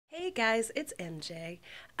Hey guys, it's MJ.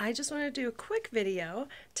 I just want to do a quick video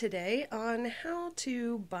today on how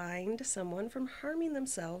to bind someone from harming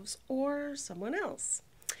themselves or someone else.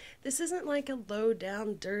 This isn't like a low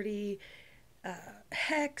down, dirty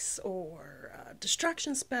hex or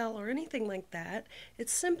destruction spell or anything like that.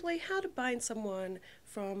 It's simply how to bind someone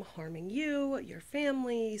from harming you, your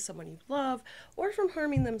family, someone you love, or from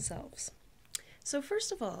harming themselves. So,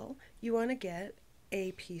 first of all, you want to get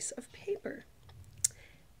a piece of paper.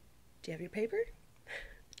 Do you have your paper?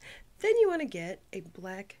 Then you want to get a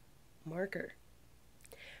black marker.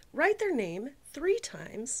 Write their name 3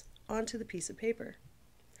 times onto the piece of paper.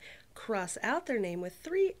 Cross out their name with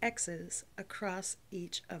 3 X's across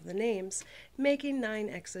each of the names, making 9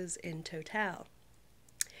 X's in total.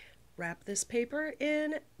 Wrap this paper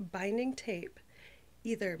in binding tape.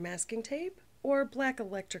 Either masking tape or black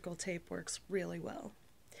electrical tape works really well.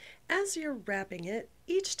 As you're wrapping it,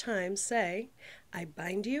 each time say, I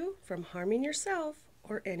bind you from harming yourself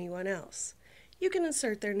or anyone else. You can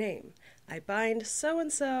insert their name. I bind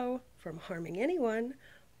so-and-so from harming anyone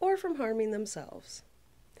or from harming themselves.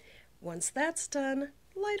 Once that's done,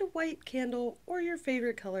 light a white candle or your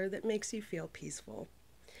favorite color that makes you feel peaceful.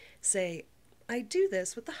 Say, I do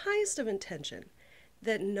this with the highest of intention,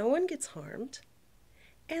 that no one gets harmed,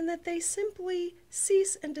 and that they simply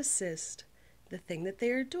cease and desist the thing that they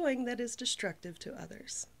are doing that is destructive to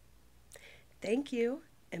others. Thank you,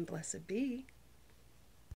 and blessed be.